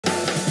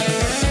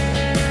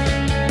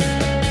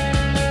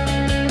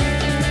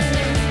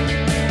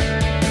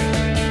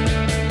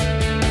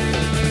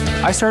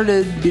I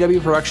started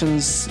BW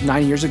Productions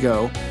 9 years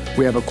ago.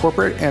 We have a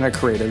corporate and a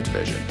creative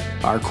division.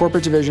 Our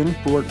corporate division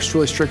works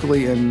really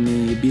strictly in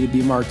the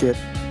B2B market.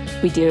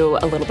 We do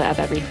a little bit of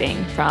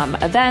everything from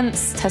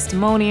events,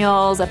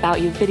 testimonials,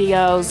 about you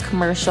videos,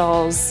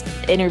 commercials,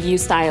 interview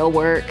style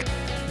work.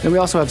 Then we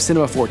also have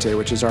Cinema Forte,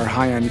 which is our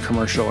high-end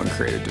commercial and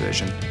creative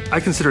division. I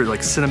consider it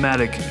like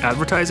cinematic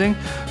advertising.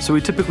 So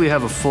we typically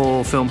have a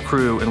full film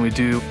crew and we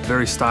do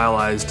very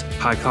stylized,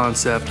 high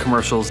concept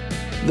commercials.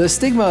 The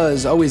stigma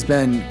has always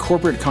been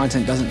corporate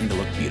content doesn't need to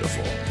look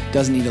beautiful,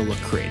 doesn't need to look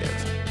creative.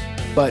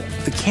 But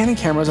the Canon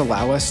cameras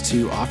allow us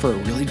to offer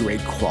really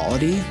great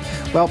quality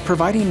while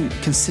providing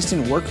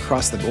consistent work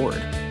across the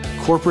board.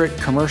 Corporate,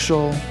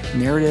 commercial,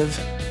 narrative,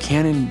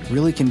 Canon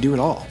really can do it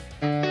all.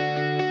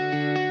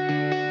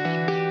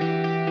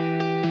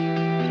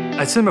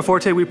 At Cinema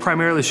Forte, we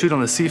primarily shoot on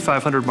the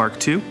C500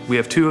 Mark II. We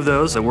have two of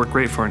those that work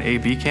great for an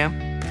A/B cam.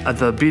 At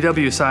the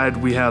BW side,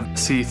 we have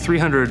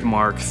C300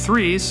 Mark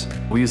IIIs.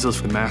 We use those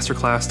for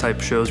masterclass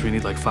type shows where you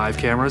need like 5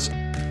 cameras.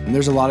 And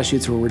there's a lot of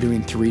shoots where we're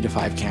doing 3 to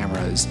 5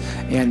 cameras,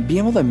 and being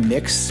able to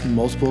mix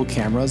multiple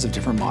cameras of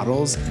different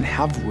models and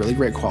have really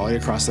great quality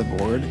across the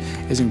board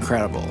is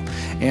incredible.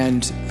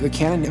 And the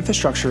Canon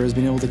infrastructure has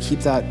been able to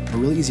keep that a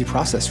really easy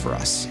process for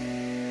us.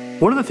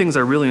 One of the things I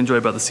really enjoy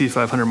about the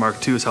C500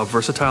 Mark II is how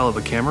versatile of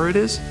a camera it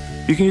is.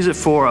 You can use it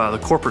for the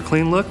corporate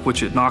clean look,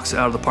 which it knocks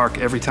out of the park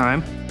every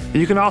time. And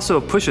you can also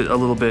push it a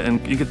little bit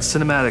and you get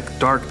cinematic,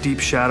 dark,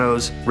 deep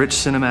shadows, rich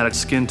cinematic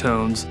skin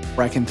tones.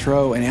 Where I can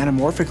throw an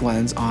anamorphic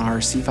lens on our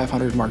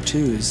C500 Mark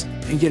IIs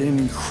and get an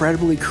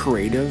incredibly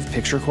creative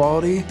picture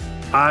quality.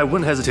 I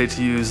wouldn't hesitate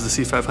to use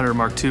the C500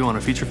 Mark II on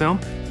a feature film.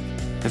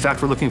 In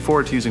fact, we're looking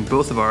forward to using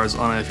both of ours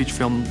on a feature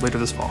film later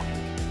this fall.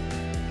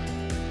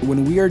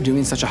 When we are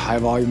doing such a high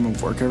volume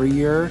of work every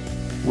year,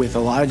 with a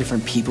lot of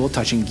different people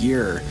touching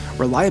gear,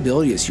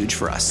 reliability is huge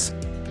for us.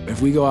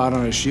 If we go out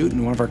on a shoot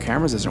and one of our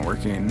cameras isn't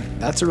working,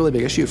 that's a really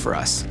big issue for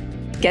us.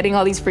 Getting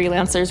all these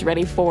freelancers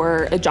ready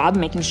for a job,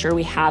 making sure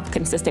we have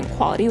consistent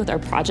quality with our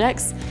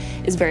projects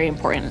is very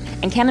important.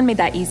 And Canon made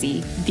that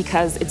easy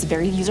because it's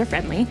very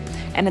user-friendly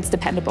and it's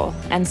dependable.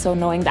 And so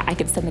knowing that I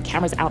could send the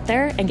cameras out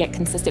there and get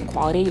consistent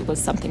quality was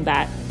something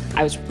that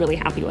I was really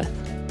happy with.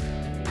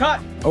 Cut!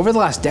 Over the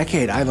last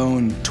decade, I've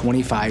owned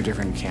 25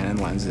 different Canon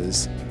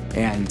lenses.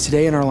 And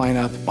today in our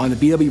lineup, on the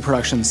BW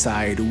Productions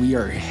side, we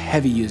are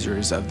heavy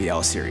users of the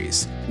L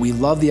series. We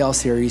love the L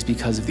series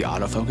because of the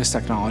autofocus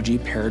technology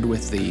paired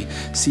with the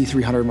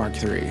C300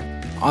 Mark III.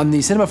 On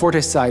the Cinema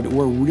Forte side,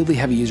 we're really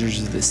heavy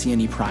users of the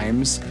CNE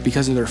primes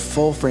because of their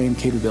full frame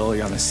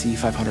capability on the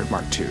C500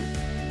 Mark II.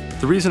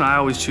 The reason I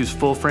always choose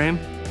full frame,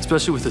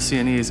 especially with the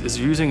CNEs, is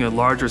you're using a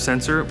larger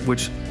sensor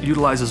which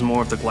utilizes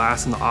more of the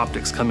glass and the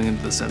optics coming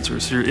into the sensor.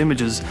 So your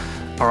images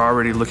are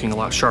already looking a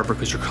lot sharper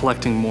because you're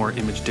collecting more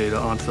image data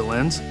onto the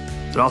lens.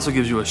 It also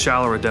gives you a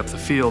shallower depth of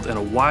field and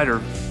a wider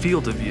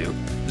field of view.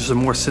 There's a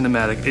more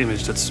cinematic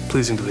image that's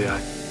pleasing to the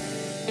eye.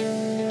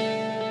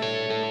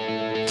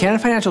 Canon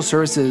Financial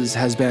Services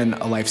has been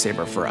a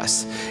lifesaver for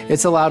us.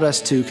 It's allowed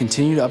us to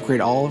continue to upgrade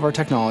all of our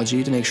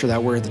technology to make sure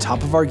that we're at the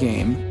top of our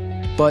game,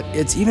 but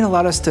it's even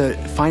allowed us to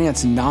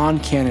finance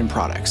non-Canon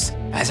products.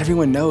 As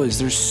everyone knows,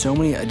 there's so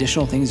many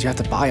additional things you have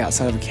to buy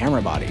outside of a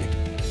camera body.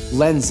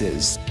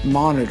 Lenses,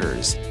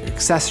 monitors,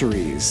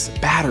 accessories,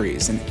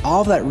 batteries, and all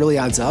of that really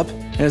adds up.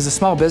 And as a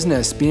small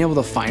business, being able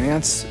to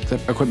finance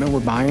the equipment we're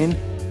buying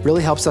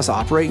really helps us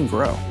operate and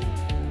grow.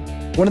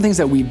 One of the things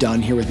that we've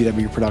done here with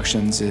BW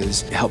Productions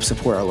is help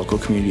support our local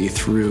community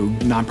through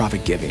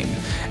nonprofit giving.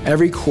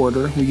 Every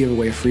quarter, we give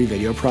away a free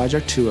video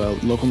project to a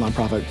local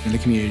nonprofit in the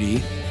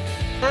community.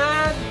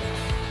 And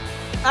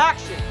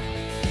action!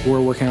 We're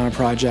working on a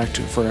project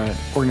for an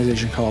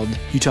organization called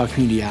Utah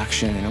Community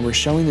Action, and we're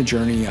showing the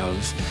journey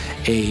of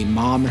a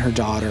mom and her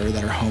daughter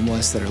that are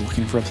homeless, that are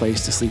looking for a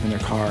place to sleep in their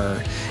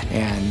car,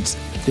 and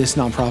this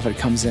nonprofit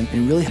comes in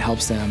and really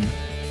helps them.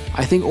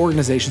 I think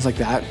organizations like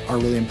that are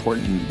really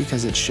important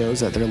because it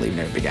shows that they're leaving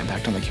a big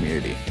impact on the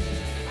community.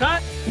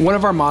 Cut! One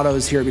of our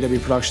mottos here at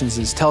BW Productions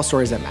is tell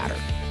stories that matter.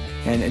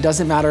 And it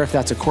doesn't matter if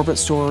that's a corporate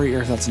story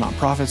or if that's a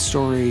nonprofit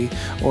story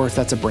or if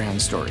that's a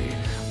brand story.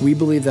 We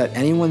believe that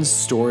anyone's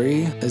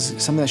story is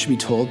something that should be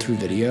told through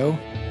video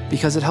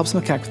because it helps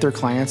them connect with their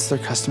clients, their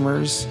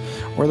customers,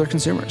 or their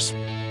consumers.